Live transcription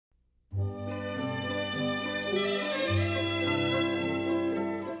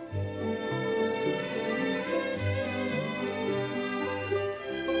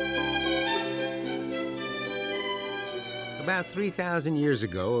About 3,000 years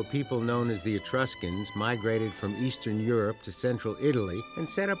ago, a people known as the Etruscans migrated from Eastern Europe to central Italy and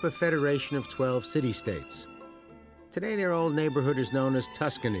set up a federation of 12 city-states. Today, their old neighborhood is known as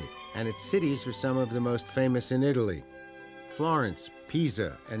Tuscany, and its cities are some of the most famous in Italy. Florence,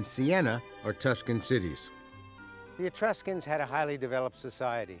 Pisa, and Siena are Tuscan cities. The Etruscans had a highly developed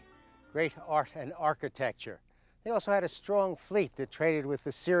society, great art and architecture. They also had a strong fleet that traded with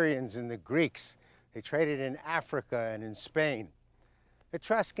the Syrians and the Greeks. They traded in Africa and in Spain.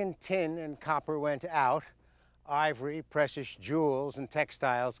 Etruscan tin and copper went out. Ivory, precious jewels, and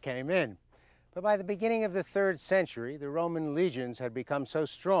textiles came in. But by the beginning of the 3rd century, the Roman legions had become so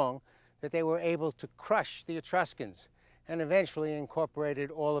strong that they were able to crush the Etruscans and eventually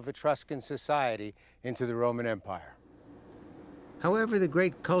incorporated all of Etruscan society into the Roman Empire. However, the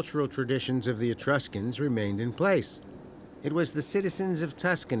great cultural traditions of the Etruscans remained in place. It was the citizens of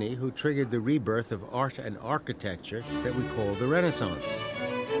Tuscany who triggered the rebirth of art and architecture that we call the Renaissance.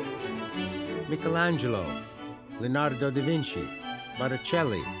 Michelangelo, Leonardo da Vinci,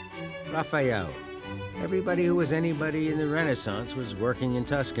 Botticelli, Raphael. Everybody who was anybody in the Renaissance was working in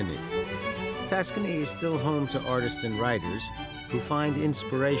Tuscany. Tuscany is still home to artists and writers who find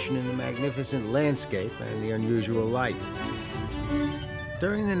inspiration in the magnificent landscape and the unusual light.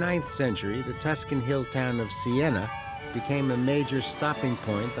 During the 9th century, the Tuscan hill town of Siena became a major stopping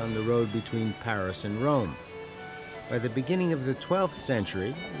point on the road between Paris and Rome. By the beginning of the 12th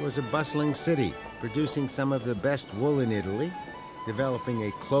century, it was a bustling city, producing some of the best wool in Italy, developing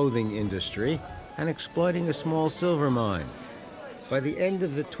a clothing industry, and exploiting a small silver mine. By the end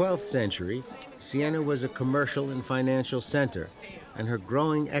of the 12th century, Siena was a commercial and financial center, and her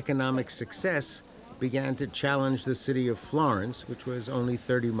growing economic success began to challenge the city of Florence, which was only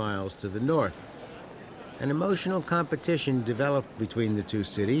 30 miles to the north. An emotional competition developed between the two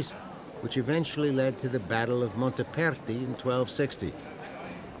cities, which eventually led to the Battle of Monteperti in 1260.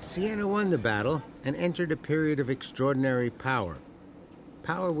 Siena won the battle and entered a period of extraordinary power,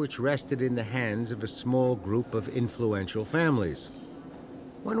 power which rested in the hands of a small group of influential families.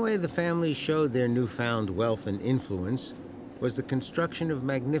 One way the families showed their newfound wealth and influence was the construction of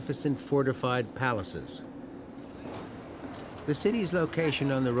magnificent fortified palaces. The city's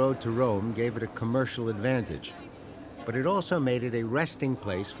location on the road to Rome gave it a commercial advantage, but it also made it a resting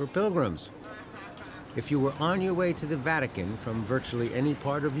place for pilgrims. If you were on your way to the Vatican from virtually any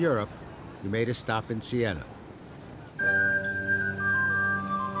part of Europe, you made a stop in Siena.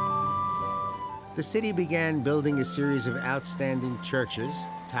 The city began building a series of outstanding churches,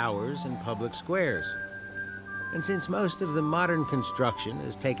 towers, and public squares. And since most of the modern construction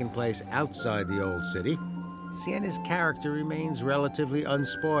has taken place outside the old city, Siena's character remains relatively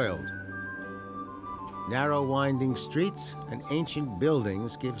unspoiled. Narrow winding streets and ancient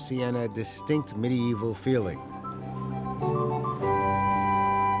buildings give Siena a distinct medieval feeling.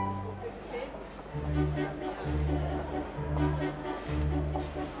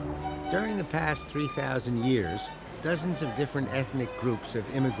 During the past 3,000 years, dozens of different ethnic groups have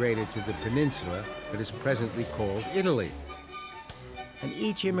immigrated to the peninsula that is presently called Italy. And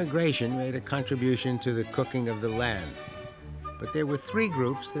each immigration made a contribution to the cooking of the land. But there were 3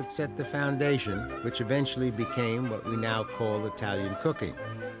 groups that set the foundation, which eventually became what we now call Italian cooking.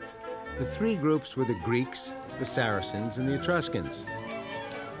 The 3 groups were the Greeks, the Saracens, and the Etruscans.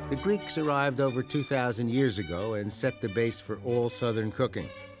 The Greeks arrived over 2,000 years ago and set the base for all southern cooking.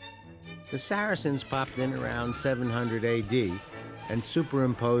 The Saracens popped in around 700 AD and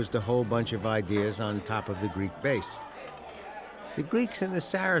superimposed a whole bunch of ideas on top of the Greek base. The Greeks and the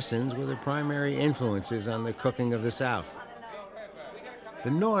Saracens were the primary influences on the cooking of the South. The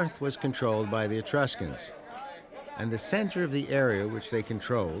north was controlled by the Etruscans, and the center of the area which they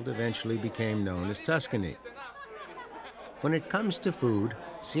controlled eventually became known as Tuscany. When it comes to food,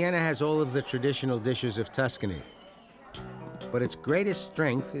 Siena has all of the traditional dishes of Tuscany, but its greatest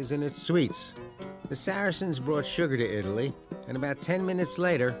strength is in its sweets. The Saracens brought sugar to Italy, and about 10 minutes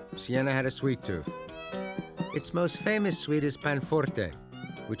later, Siena had a sweet tooth. Its most famous sweet is panforte,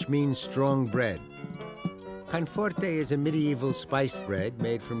 which means strong bread. Panforte is a medieval spiced bread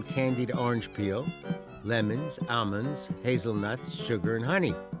made from candied orange peel, lemons, almonds, hazelnuts, sugar, and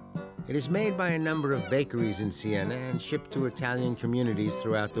honey. It is made by a number of bakeries in Siena and shipped to Italian communities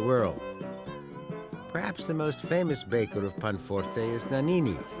throughout the world. Perhaps the most famous baker of panforte is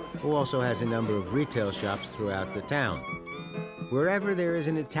Nannini, who also has a number of retail shops throughout the town. Wherever there is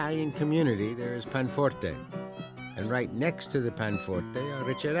an Italian community, there is panforte. And right next to the panforte are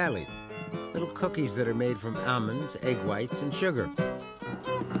ricciarelli, little cookies that are made from almonds, egg whites, and sugar.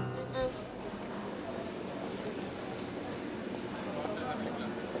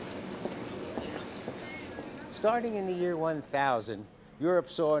 Starting in the year 1000, Europe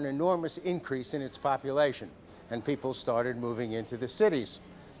saw an enormous increase in its population, and people started moving into the cities.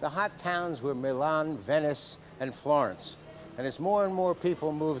 The hot towns were Milan, Venice, and Florence. And as more and more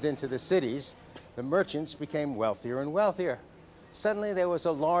people moved into the cities, the merchants became wealthier and wealthier. Suddenly, there was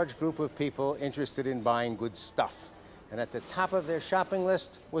a large group of people interested in buying good stuff. And at the top of their shopping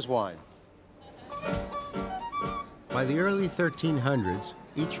list was wine. By the early 1300s,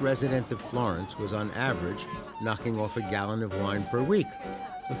 each resident of Florence was on average knocking off a gallon of wine per week,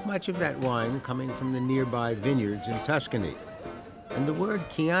 with much of that wine coming from the nearby vineyards in Tuscany. And the word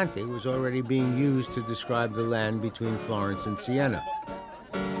Chianti was already being used to describe the land between Florence and Siena.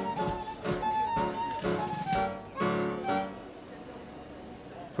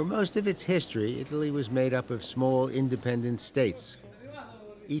 For most of its history, Italy was made up of small independent states.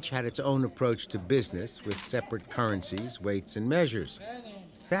 Each had its own approach to business with separate currencies, weights, and measures.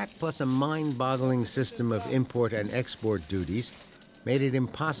 That, plus a mind-boggling system of import and export duties, made it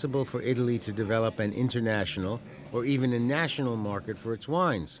impossible for Italy to develop an international or even a national market for its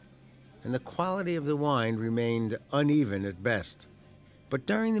wines. And the quality of the wine remained uneven at best. But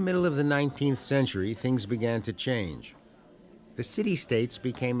during the middle of the 19th century, things began to change. The city-states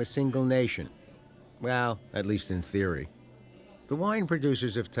became a single nation. Well, at least in theory. The wine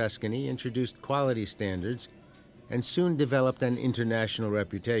producers of Tuscany introduced quality standards and soon developed an international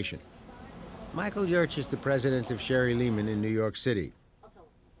reputation. Michael Yurch is the president of Sherry Lehman in New York City.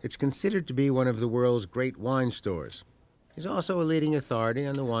 It's considered to be one of the world's great wine stores. He's also a leading authority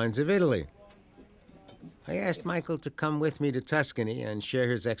on the wines of Italy. I asked Michael to come with me to Tuscany and share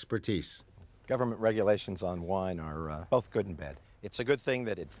his expertise. Government regulations on wine are both good and bad. It's a good thing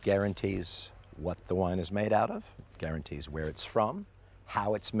that it guarantees what the wine is made out of, guarantees where it's from,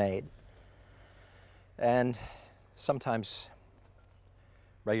 how it's made, and sometimes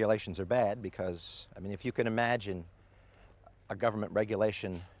regulations are bad because, I mean, if you can imagine a government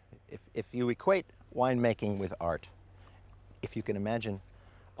regulation, if you equate winemaking with art, if you can imagine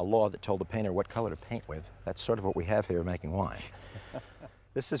a law that told a painter what color to paint with, that's sort of what we have here making wine.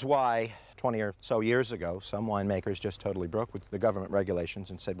 This is why 20 or so years ago, some winemakers just totally broke with the government regulations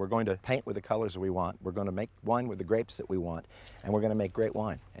and said, we're going to paint with the colors that we want, we're going to make wine with the grapes that we want, and we're going to make great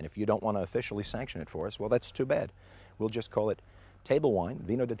wine. And if you don't want to officially sanction it for us, well, that's too bad. We'll just call it table wine,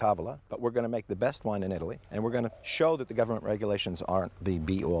 vino di tavola, but we're going to make the best wine in Italy, and we're going to show that the government regulations aren't the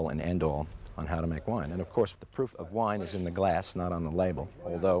be-all and end-all on how to make wine. And of course, the proof of wine is in the glass, not on the label,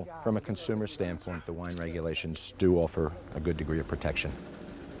 although from a consumer standpoint, the wine regulations do offer a good degree of protection.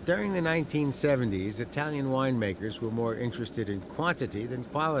 During the 1970s, Italian winemakers were more interested in quantity than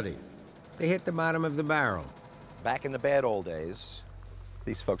quality. They hit the bottom of the barrel. Back in the bad old days,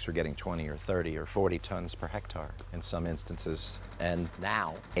 these folks were getting 20 or 30 or 40 tons per hectare in some instances. And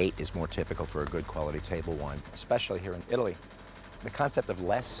now, 8 is more typical for a good quality table wine, especially here in Italy. The concept of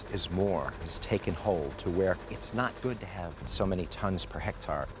less is more has taken hold to where it's not good to have so many tons per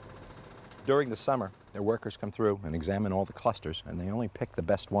hectare. During the summer, their workers come through and examine all the clusters, and they only pick the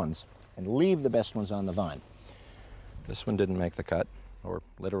best ones and leave the best ones on the vine. This one didn't make the cut, or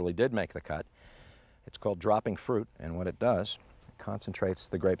literally did make the cut. It's called dropping fruit, and what it does, concentrates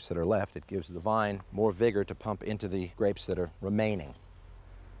the grapes that are left. It gives the vine more vigor to pump into the grapes that are remaining.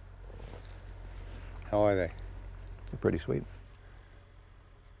 How are they? They're pretty sweet.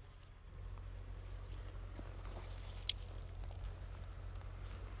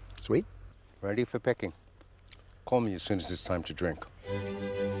 Sweet? Ready for picking. Call me as soon as it's time to drink.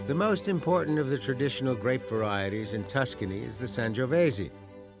 The most important of the traditional grape varieties in Tuscany is the Sangiovese.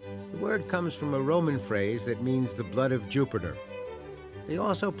 The word comes from a Roman phrase that means the blood of Jupiter. They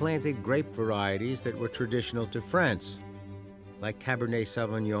also planted grape varieties that were traditional to France, like Cabernet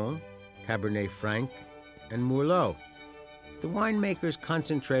Sauvignon, Cabernet Franc, and Merlot. The winemakers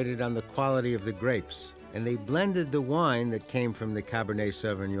concentrated on the quality of the grapes, and they blended the wine that came from the Cabernet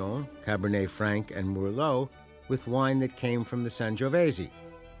Sauvignon, Cabernet Franc, and Merlot with wine that came from the Sangiovese.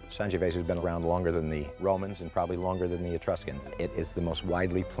 Sangiovese has been around longer than the Romans and probably longer than the Etruscans. It is the most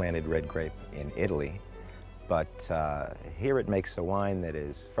widely planted red grape in Italy, but here it makes a wine that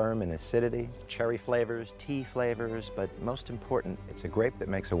is firm in acidity, cherry flavors, tea flavors, but most important, it's a grape that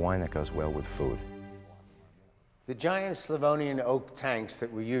makes a wine that goes well with food. The giant Slavonian oak tanks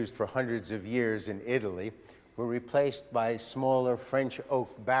that were used for hundreds of years in Italy were replaced by smaller French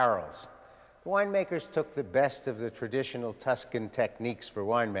oak barrels. The winemakers took the best of the traditional Tuscan techniques for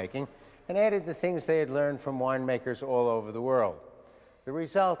winemaking and added the things they had learned from winemakers all over the world. The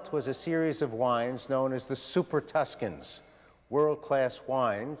result was a series of wines known as the Super Tuscans, world-class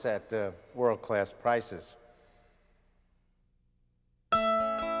wines at world-class prices.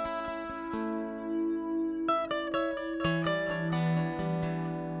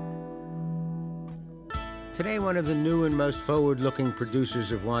 Today, one of the new and most forward-looking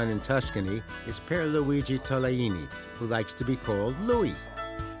producers of wine in Tuscany is Pierluigi Tolaini, who likes to be called Louis.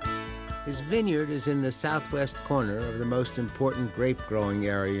 His vineyard is in the southwest corner of the most important grape-growing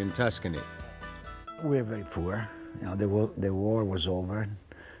area in Tuscany. We're very poor. You know, the war was over,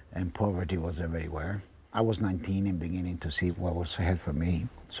 and poverty was everywhere. I was 19 and beginning to see what was ahead for me,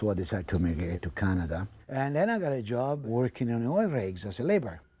 so I decided to migrate to Canada. And then I got a job working on oil rigs as a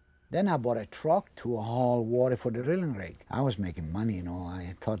laborer. Then I bought a truck to haul water for the drilling rig. I was making money, you know.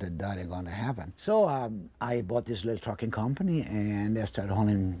 I thought that was going to happen. So I bought this little trucking company, and I started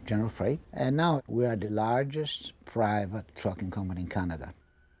hauling general freight. And now we are the largest private trucking company in Canada.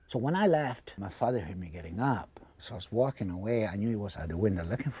 So when I left, my father heard me getting up. So I was walking away. I knew he was at the window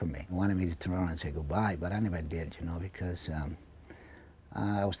looking for me. He wanted me to turn around and say goodbye, but I never did, you know, because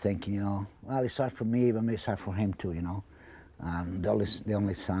I was thinking, you know, well, it's hard for me, but maybe it's hard for him too, you know. The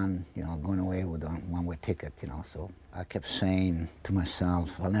only son, you know, going away with a one-way ticket, you know. So I kept saying to myself,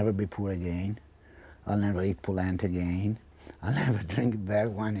 I'll never be poor again. I'll never eat polenta again. I'll never drink beer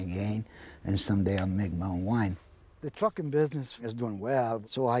wine again. And someday I'll make my own wine. The trucking business is doing well,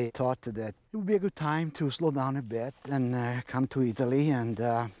 so I thought that it would be a good time to slow down a bit and come to Italy and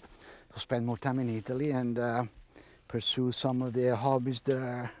spend more time in Italy and pursue some of the hobbies that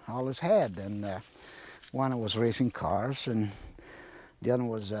I always had. And one was racing cars, and the other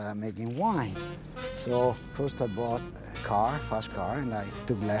was making wine. So first I bought a car, fast car, and I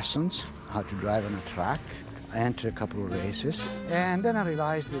took lessons how to drive on a track. I entered a couple of races, and then I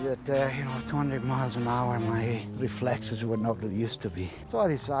realized that, you know, 200 miles an hour, my reflexes were not what they used to be. So I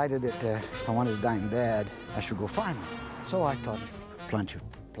decided that if I wanted to die in bed, I should go farming. So I thought, plant your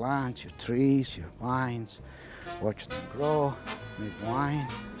plants, your trees, your vines, watch them grow, make wine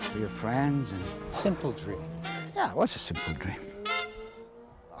for your friends. And Simple dream. yeah, it was a simple dream.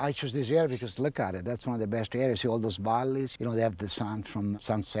 I chose this area because look at it, that's one of the best areas. See all those valleys, you know, they have the sun from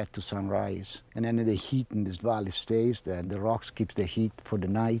sunset to sunrise. And then the heat in this valley stays there. The rocks keeps the heat for the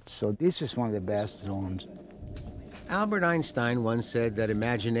night. So this is one of the best zones. Albert Einstein once said that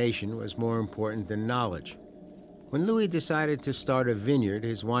imagination was more important than knowledge. When Louis decided to start a vineyard,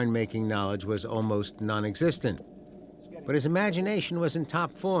 his winemaking knowledge was almost non-existent. But his imagination was in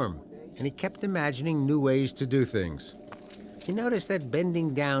top form, and he kept imagining new ways to do things. He noticed that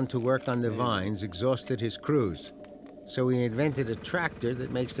bending down to work on the vines exhausted his crews, so he invented a tractor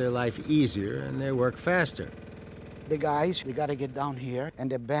that makes their life easier and their work faster. The guys, they got to get down here,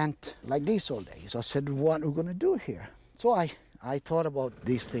 and they bent like this all day. So I said, what are we going to do here? So I thought about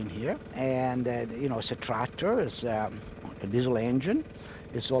this thing here, and you know, it's a tractor, it's a diesel engine,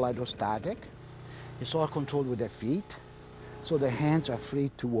 it's all hydrostatic, it's all controlled with their feet, so their hands are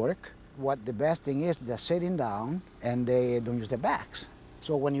free to work. What the best thing is, they're sitting down and they don't use their backs.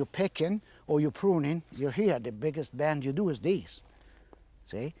 So when you're picking or you're pruning, you're here. The biggest bend you do is this,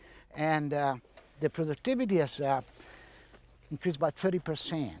 see? And the productivity has increased by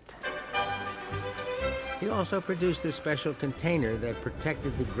 30%. He also produced a special container that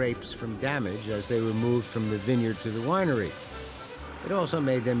protected the grapes from damage as they were moved from the vineyard to the winery. It also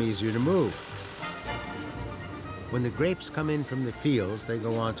made them easier to move. When the grapes come in from the fields, they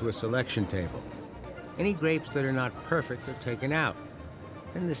go onto a selection table. Any grapes that are not perfect are taken out.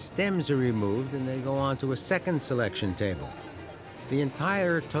 Then the stems are removed and they go onto a second selection table. The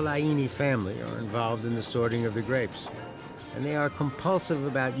entire Tolaini family are involved in the sorting of the grapes, and they are compulsive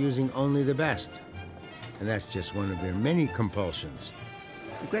about using only the best. And that's just one of their many compulsions.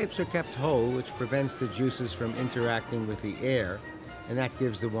 The grapes are kept whole, which prevents the juices from interacting with the air, and that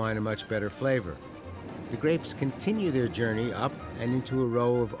gives the wine a much better flavor. The grapes continue their journey up and into a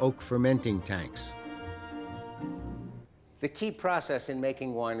row of oak fermenting tanks. The key process in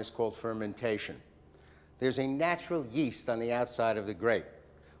making wine is called fermentation. There's a natural yeast on the outside of the grape.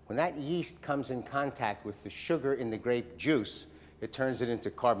 When that yeast comes in contact with the sugar in the grape juice, it turns it into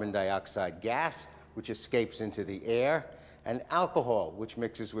carbon dioxide gas, which escapes into the air, and alcohol, which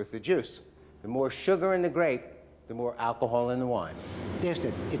mixes with the juice. The more sugar in the grape, the more alcohol in the wine. Taste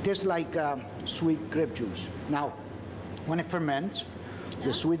it. It tastes like sweet grape juice. Now, when it ferments,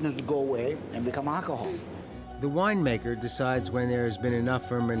 the sweetness will go away and become alcohol. The winemaker decides when there has been enough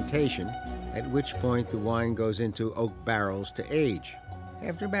fermentation, at which point the wine goes into oak barrels to age.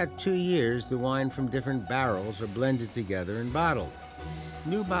 After about 2 years, the wine from different barrels are blended together and bottled.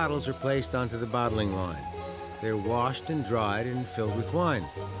 New bottles are placed onto the bottling line. They're washed and dried and filled with wine.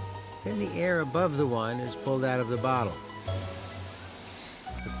 Then the air above the wine is pulled out of the bottle.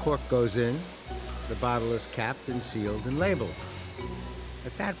 The cork goes in, the bottle is capped and sealed and labeled.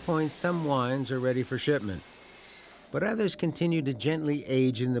 At that point, some wines are ready for shipment, but others continue to gently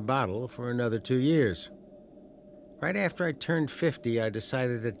age in the bottle for another 2 years. Right after I turned 50, I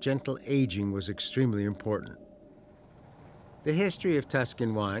decided that gentle aging was extremely important. The history of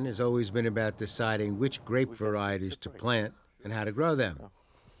Tuscan wine has always been about deciding which grape varieties to plant and how to grow them.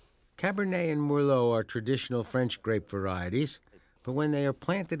 Cabernet and Merlot are traditional French grape varieties, but when they are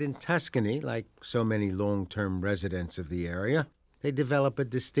planted in Tuscany, like so many long-term residents of the area, they develop a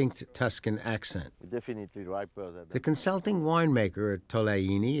distinct Tuscan accent. Definitely riper than The consulting winemaker at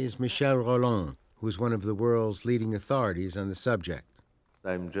Tolaini is Michel Roland, who is one of the world's leading authorities on the subject.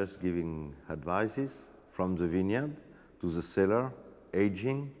 I'm just giving advices from the vineyard to the cellar,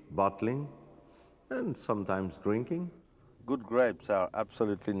 aging, bottling, and sometimes drinking. Good grapes are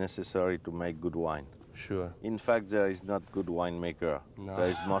absolutely necessary to make good wine. Sure. In fact, there is not good winemaker. No. There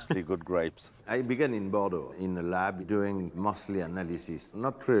is mostly good grapes. I began in Bordeaux, in a lab, doing mostly analysis,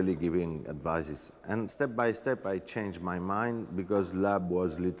 not really giving advices. And step by step, I changed my mind because lab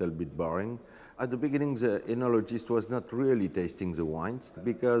was a little bit boring. At the beginning, the enologist was not really tasting the wines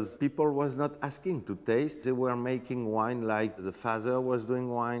because people was not asking to taste. They were making wine like the father was doing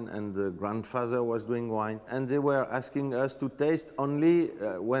wine and the grandfather was doing wine. And they were asking us to taste only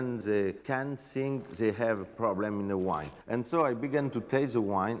when they can think they have a problem in the wine. And so I began to taste the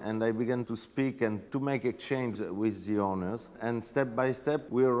wine and I began to speak and to make exchange with the owners. And step by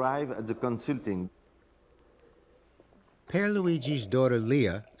step, we arrive at the consulting. Père Luigi's daughter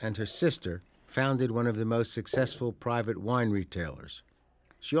Leah and her sister founded one of the most successful private wine retailers.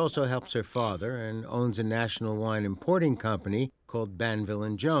 She also helps her father and owns a national wine importing company called Banville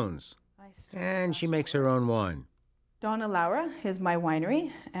 & Jones. And she makes her own wine. Donna Laura is my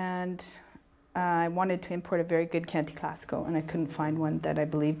winery, and I wanted to import a very good Chianti Classico, and I couldn't find one that I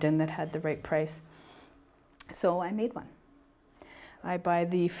believed in that had the right price. So I made one. I buy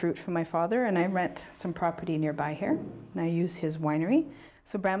the fruit from my father, and I rent some property nearby here, and I use his winery.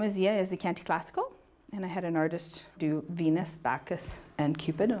 So Bramazia is the Chianti Classico, and I had an artist do Venus, Bacchus, and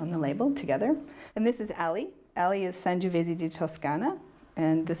Cupid on the label together. And this is Ali. Ali is Sangiovese di Toscana,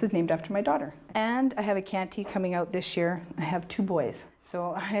 and this is named after my daughter. And I have a Chianti coming out this year. I have 2 boys,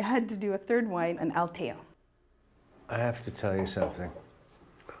 so I had to do a third wine, an Alteo. I have to tell you something.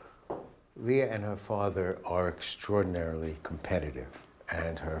 Leah and her father are extraordinarily competitive,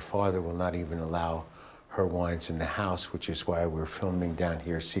 and her father will not even allow her wines in the house, which is why we're filming down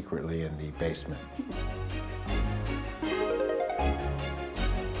here secretly in the basement.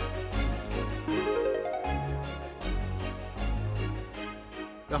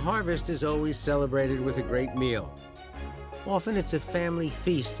 The harvest is always celebrated with a great meal. Often it's a family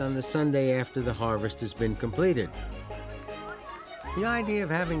feast on the Sunday after the harvest has been completed. The idea of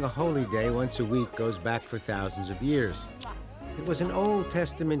having a holy day once a week goes back for thousands of years. It was an Old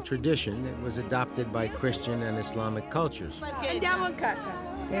Testament tradition that was adopted by Christian and Islamic cultures.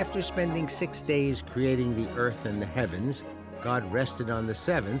 After spending 6 days creating the earth and the heavens, God rested on the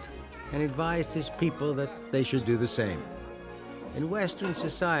 7th and advised his people that they should do the same. In Western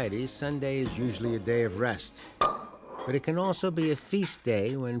societies, Sunday is usually a day of rest. But it can also be a feast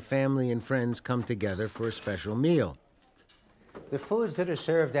day when family and friends come together for a special meal. The foods that are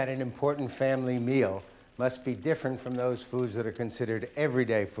served at an important family meal must be different from those foods that are considered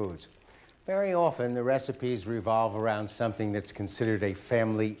everyday foods. Very often, the recipes revolve around something that's considered a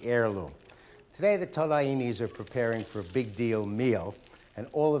family heirloom. Today, the Tolainis are preparing for a big deal meal, and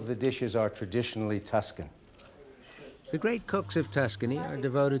all of the dishes are traditionally Tuscan. The great cooks of Tuscany are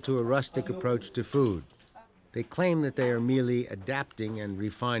devoted to a rustic approach to food. They claim that they are merely adapting and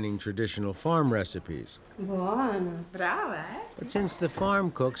refining traditional farm recipes. Buono. Brava, eh? But since the farm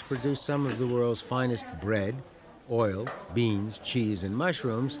cooks produce some of the world's finest bread, oil, beans, cheese, and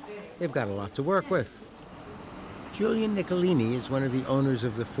mushrooms, they've got a lot to work with. Julian Nicolini is one of the owners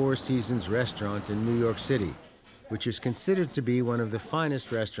of the Four Seasons restaurant in New York City, which is considered to be one of the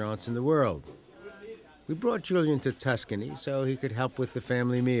finest restaurants in the world. We brought Julian to Tuscany so he could help with the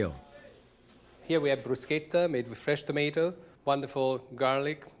family meal. Here we have bruschetta made with fresh tomato, wonderful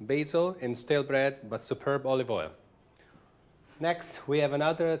garlic, basil, and stale bread, but superb olive oil. Next, we have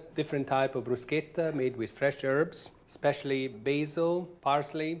another different type of bruschetta made with fresh herbs, especially basil,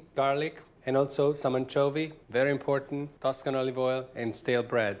 parsley, garlic, and also some anchovy, very important, Tuscan olive oil, and stale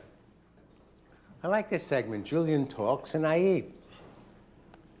bread. I like this segment. Julian talks and I eat.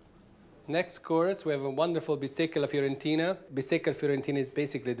 Next course, we have a wonderful bistecca alla fiorentina. Bistecca alla fiorentina is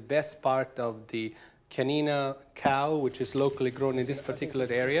basically the best part of the canina cow, which is locally grown in this particular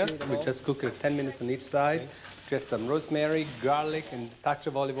area. We just cook it 10 minutes on each side. Just some rosemary, garlic, and a touch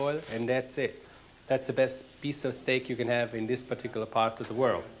of olive oil, and that's it. That's the best piece of steak you can have in this particular part of the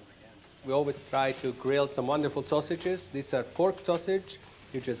world. We always try to grill some wonderful sausages. These are pork sausage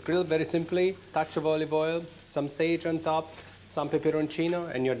You just grill very simply, touch of olive oil, some sage on top, some peperoncino,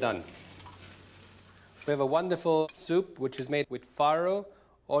 and you're done. We have a wonderful soup which is made with farro,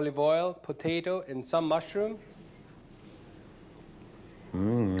 olive oil, potato, and some mushroom.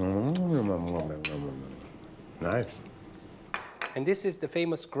 Nice. And this is the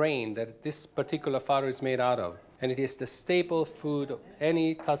famous grain that this particular farro is made out of. And it is the staple food of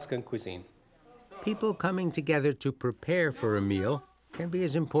any Tuscan cuisine. People coming together to prepare for a meal can be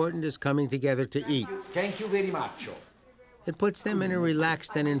as important as coming together to eat. Thank you very much. It puts them in a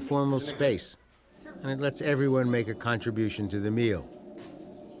relaxed and informal space, and it lets everyone make a contribution to the meal.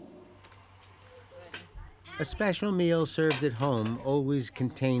 A special meal served at home always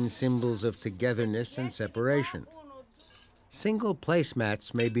contains symbols of togetherness and separation. Single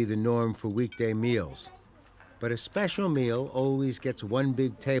placemats may be the norm for weekday meals, but a special meal always gets one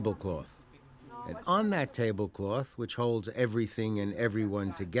big tablecloth. And on that tablecloth, which holds everything and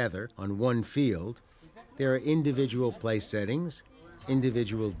everyone together on one field, there are individual place settings,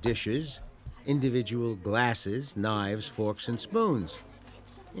 individual dishes, individual glasses, knives, forks, and spoons.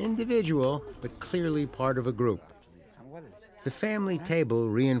 Individual, but clearly part of a group. The family table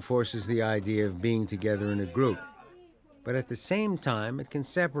reinforces the idea of being together in a group, but at the same time, it can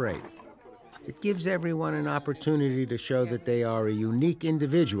separate. It gives everyone an opportunity to show that they are a unique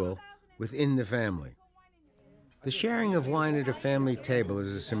individual within the family. The sharing of wine at a family table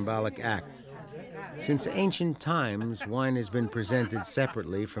is a symbolic act. Since ancient times, wine has been presented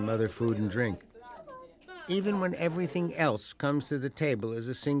separately from other food and drink. Even when everything else comes to the table as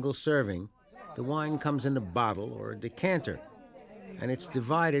a single serving, the wine comes in a bottle or a decanter, and it's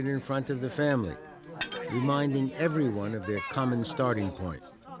divided in front of the family, reminding everyone of their common starting point.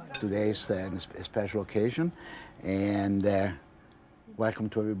 Today is a special occasion, and welcome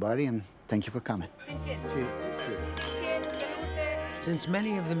to everybody, and thank you for coming. Since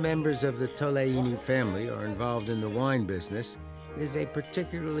many of the members of the Tolaini family are involved in the wine business, it is a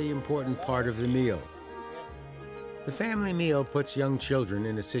particularly important part of the meal. The family meal puts young children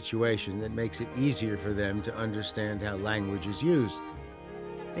in a situation that makes it easier for them to understand how language is used.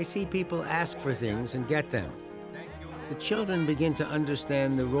 They see people ask for things and get them. The children begin to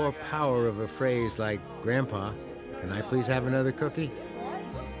understand the raw power of a phrase like, "Grandpa, can I please have another cookie?"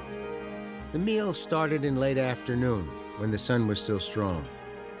 The meal started in late afternoon, when the sun was still strong.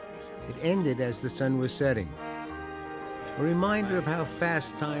 It ended as the sun was setting. A reminder of how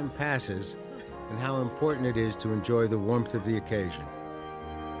fast time passes and how important it is to enjoy the warmth of the occasion.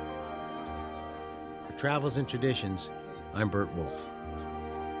 For Travels and Traditions, I'm Burt Wolfe.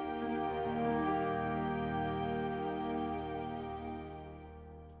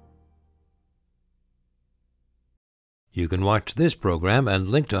 You can watch this program and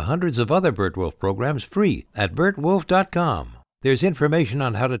link to hundreds of other Burt Wolfe programs free at burtwolfe.com. There's information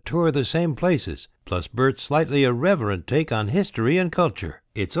on how to tour the same places, plus Burt's slightly irreverent take on history and culture.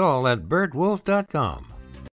 It's all at burtwolfe.com.